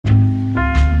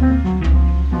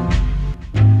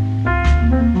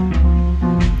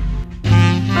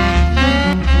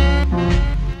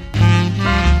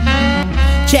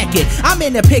it. I'm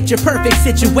in a picture-perfect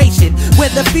situation where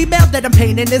the female that I'm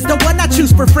painting is the one I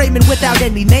choose for framing without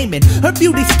any naming. Her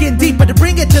beauty skin deeper to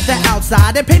bring it to the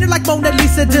outside, and paint her like Mona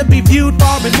Lisa to be viewed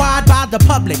far and wide by the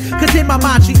public. Cause in my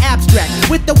mind she abstract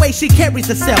with the way she carries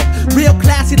herself, real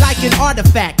classy like an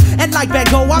artifact. And like Van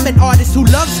Gogh, I'm an artist who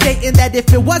loves stating that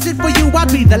if it wasn't for you,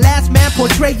 I'd be the last man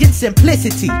portraying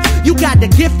simplicity. You got the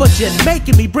gift for just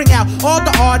making me bring out all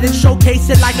the art and showcase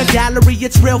it like a gallery.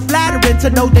 It's real flattering to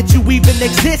know that you even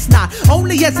exist, not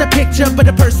only as a picture but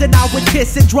a person I would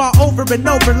kiss and draw over and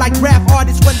over like graph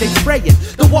artists when they sprayin'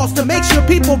 the walls to make sure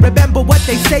people remember what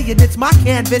they sayin'. It's my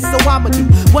canvas, so I'ma do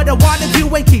what I wanna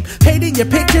do and keep painting your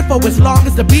picture for as long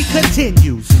as the beat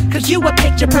continues. Cause you a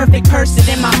picture perfect person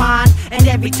in my mind, and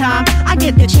every time I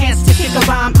get the chance to kick a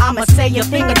rhyme, I'ma say a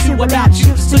thing or two about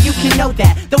you so you can know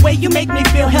that the way you make me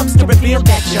feel helps to reveal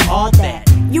that you're all that.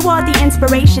 You are the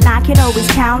inspiration I can always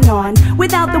count on.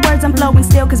 Without the words I'm flowing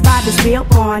still, cause vibe is real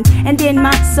born. And in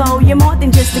my soul, you're more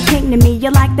than just a king to me.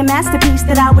 You're like the masterpiece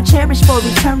that I would cherish for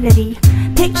eternity.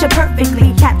 Picture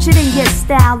perfectly captured in your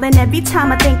style, and every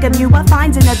time I think of you I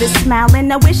find another smile.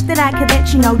 And I wish that I could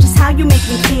let you know just how you make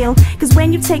me feel. Cause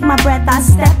when you take my breath I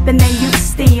step and then you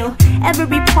steal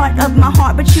every part of my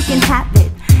heart, but you can have it.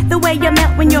 The way you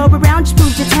melt when you're around just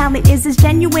proves your talent is as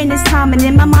genuine as time, and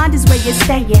in my mind is where you're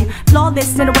staying.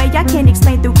 Flawless in a way I can't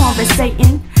explain through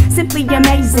conversating. Simply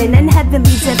amazing and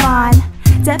heavenly divine.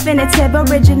 Definitive,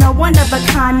 original, one of a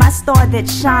kind. My star that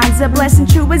shines, a blessing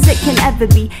true as it can ever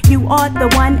be. You are the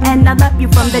one and I love you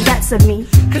from the depths of me.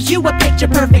 Cause you a picture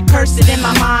perfect person in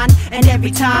my mind, and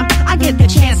every time I get the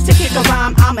chance to kick a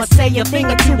rhyme, I'ma say a thing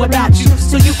or two about you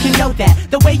so you can know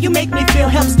that the way you make me feel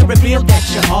helps to reveal that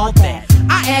you're all that.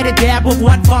 I add a dab of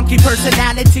one funky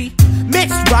personality,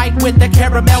 mixed right with the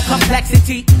caramel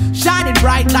complexity, shining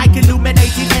bright like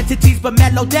illuminating entities, but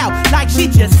mellowed out like she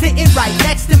just sitting right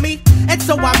next to me. And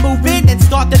so I move in and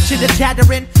start the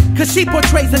chitter-chattering, cause she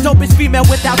portrays the dopest female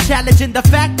without challenging the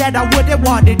fact that I wouldn't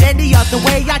want it any other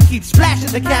way. I keep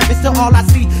splashing the canvas till all I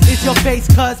see is your face,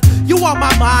 cause you on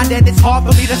my mind and it's hard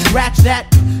for me to scratch that.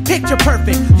 Picture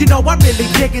perfect, you know I'm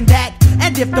really digging that.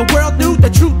 And if the world knew the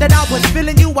truth that I was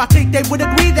feeling you, I think they would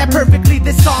agree that perfectly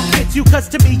this song fits you. Cause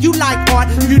to me you like art,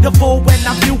 beautiful when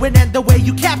I'm viewing, and the way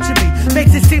you capture me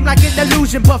makes it seem like an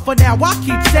illusion. But for now I'll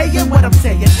keep saying what I'm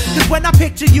saying, cause when I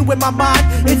picture you in my mind,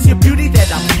 it's your beauty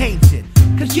that I'm painting.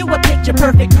 Cause you a picture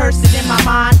perfect person in my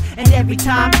mind, and every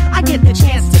time I get the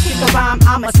chance to kick a rhyme,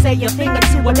 I'ma say a thing or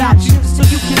two about you so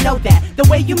you can know that the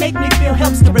way you make me feel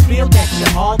helps to reveal that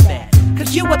you're all that.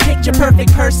 Cause you a picture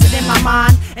perfect person in my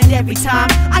mind, and every time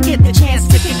I get the chance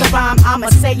to kick a rhyme, I'ma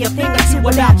say a thing or two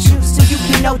about you so you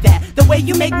can know that the way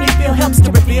you make me feel helps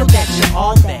to reveal that you're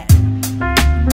all that.